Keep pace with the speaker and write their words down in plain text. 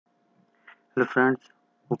Hello friends,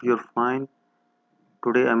 hope you're fine.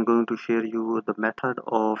 Today I'm going to share you the method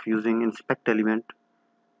of using inspect element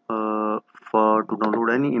for to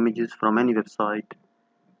download any images from any website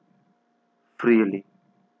freely,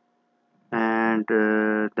 and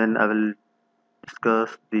then I will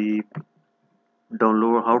discuss the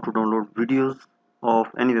download how to download videos of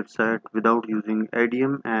any website without using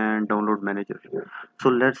ADM and download manager. So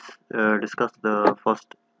let's discuss the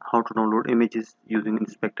first how to download images using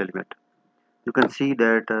inspect element. You can see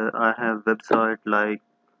that I have website like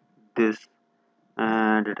this,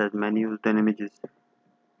 and it has menus, then images,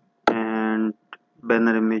 and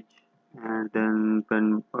banner image, and then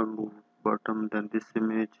when I move bottom, then this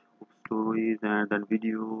image of stories, and then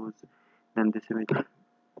videos, then this image.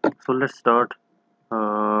 So let's start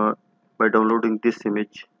by downloading this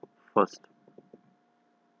image first.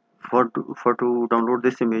 For to download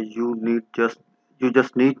this image, you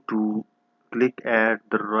just need to click at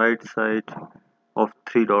the right side of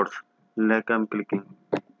three dots, like I'm clicking,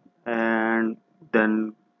 and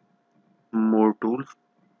then more tools,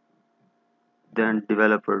 then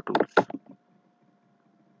developer tools.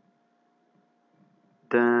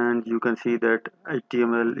 Then you can see that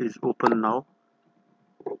HTML is open now,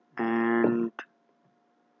 and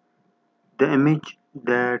the image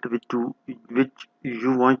that which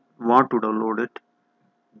you want to download it,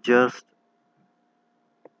 just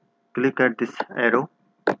click at this arrow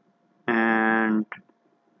and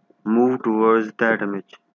move towards that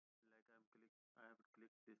image. I have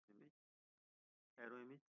clicked this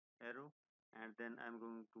arrow, and then I'm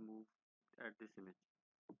going to move at this image.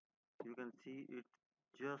 You can see it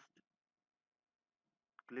just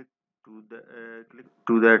click click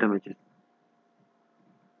to that image,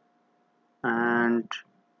 and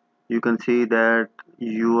you can see that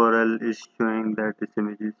URL is showing that this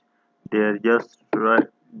image is there. Just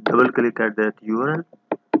double click at that URL,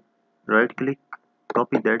 right click,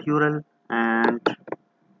 copy that URL, and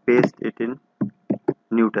paste it in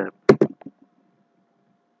new tab.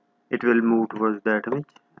 It will move towards that image,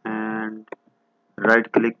 and right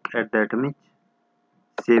click at that image,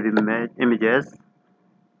 save image as,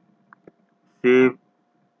 save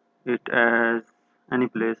it as any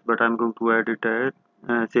place, but I'm going to add it at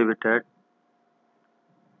save it at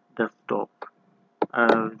desktop.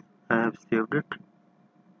 uh, I have saved it,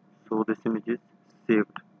 so this image is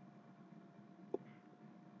saved,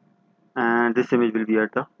 and this image will be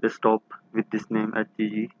at the desktop with this name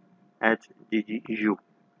HGGU.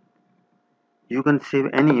 You can save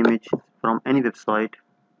any image from any website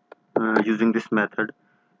using this method.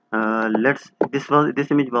 Let's this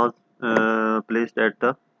image was placed at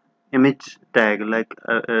the image tag, like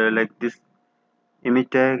this image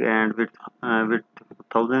tag, and with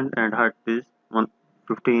 1000 and height is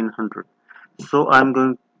 1500. So I'm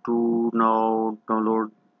going to now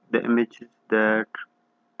download the images that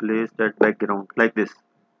place that background like this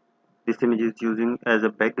image is using as a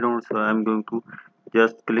background, so I'm going to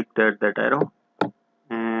just click that arrow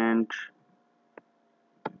and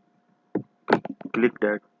click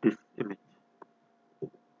that this image.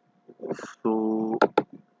 So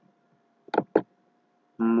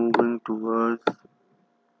moving towards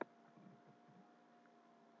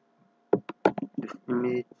this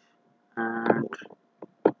image, and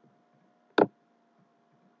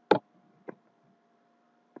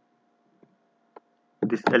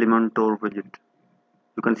this Elementor widget,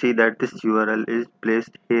 you can see that this URL is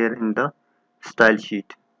placed here in the style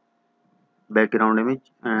sheet, background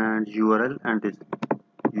image and URL, and this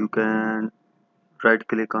you can right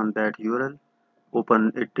click on that URL,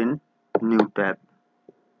 open it in new tab.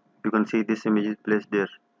 You can see this image is placed there.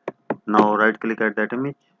 Now right click at that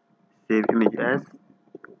image, save image as,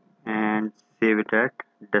 and save it at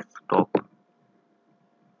desktop.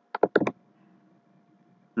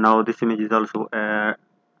 Now this image is also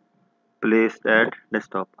placed at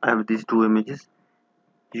desktop. I have these two images.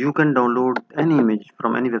 You can download any image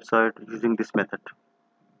from any website using this method.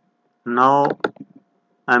 Now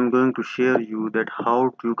I'm going to share you that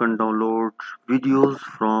how you can download videos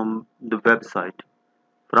from the website,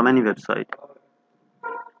 from any website,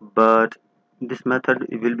 but this method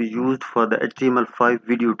will be used for the HTML5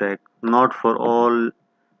 video tag, not for all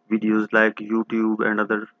videos like YouTube and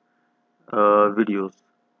other videos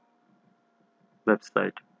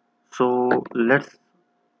website. So let's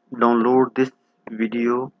download this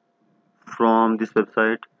video from this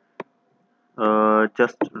website.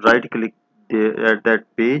 Just right click at that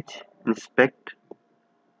page, inspect,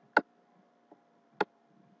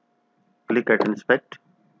 click at inspect.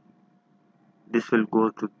 This will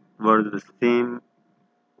go towards the same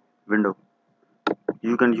window.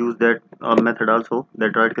 You can use that method also,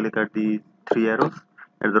 that right click at the three arrows,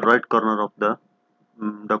 at the right corner of the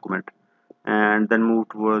document, and then move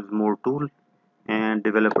towards more tool and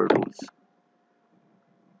developer tools.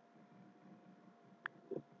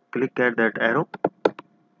 Click at that arrow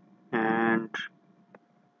and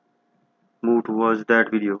move towards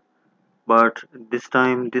that video, but this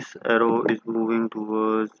time this arrow is moving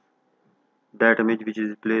towards that image which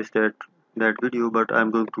is placed at that video, but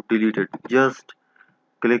I'm going to delete it. Just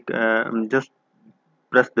press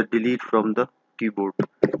the delete from the keyboard.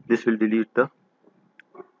 This will delete the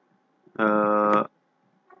uh,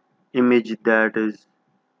 image that is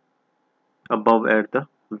above at the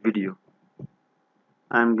video.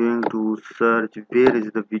 I'm going to search where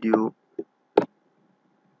is the video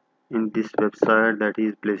in this website that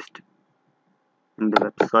is placed in the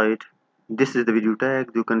website. This is the video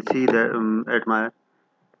tag. You can see that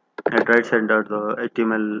at right side are the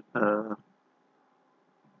HTML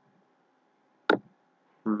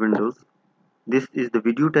windows. This is the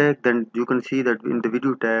video tag. Then you can see that in the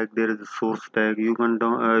video tag there is a source tag. You can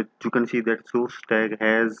see that source tag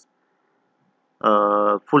has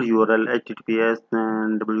full URL HTTPS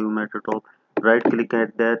and W meta top. Right click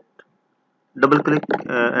at that, double click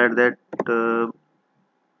at that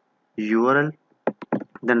URL,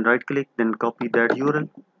 then right click, then copy that URL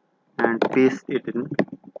and paste it in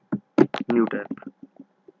new tab.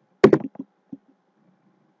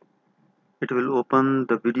 It will open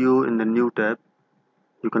the video in the new tab.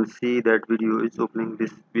 You can see that video is opening.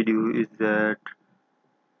 This video is at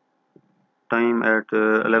time at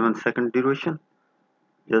 11-second duration.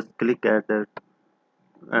 Just click at that.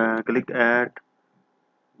 Click at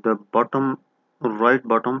the right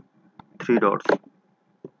bottom three dots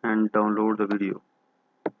and download the video.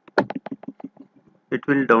 It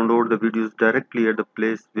will download the videos directly at the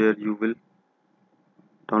place where you will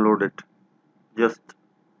download it. Just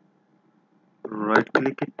right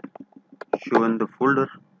click it, show in the folder,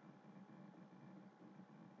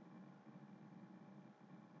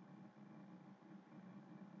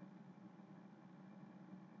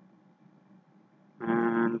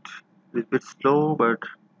 and it's a bit slow but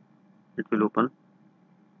it will open.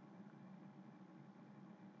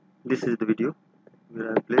 This is the video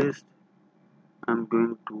where I placed. I'm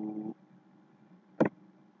going to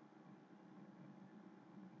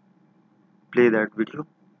play that video.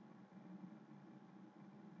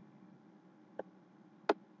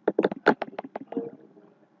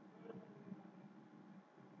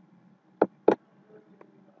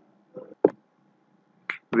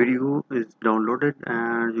 Video is downloaded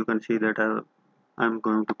and you can see that I'm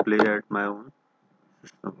going to play at my own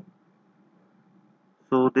system.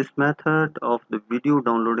 So this method of the video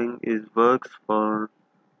downloading is works for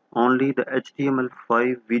only the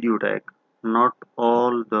HTML5 video tag, not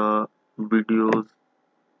all the videos,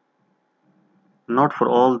 not for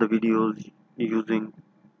all the videos using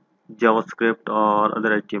JavaScript or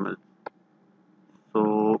other HTML.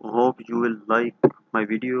 So hope you will like my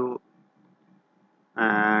video,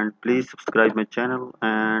 and please subscribe my channel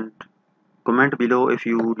and comment below if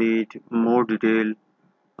you need more detail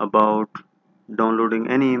about downloading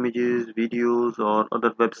any images, videos or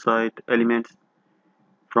other website elements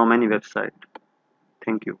from any website.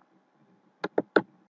 Thank you.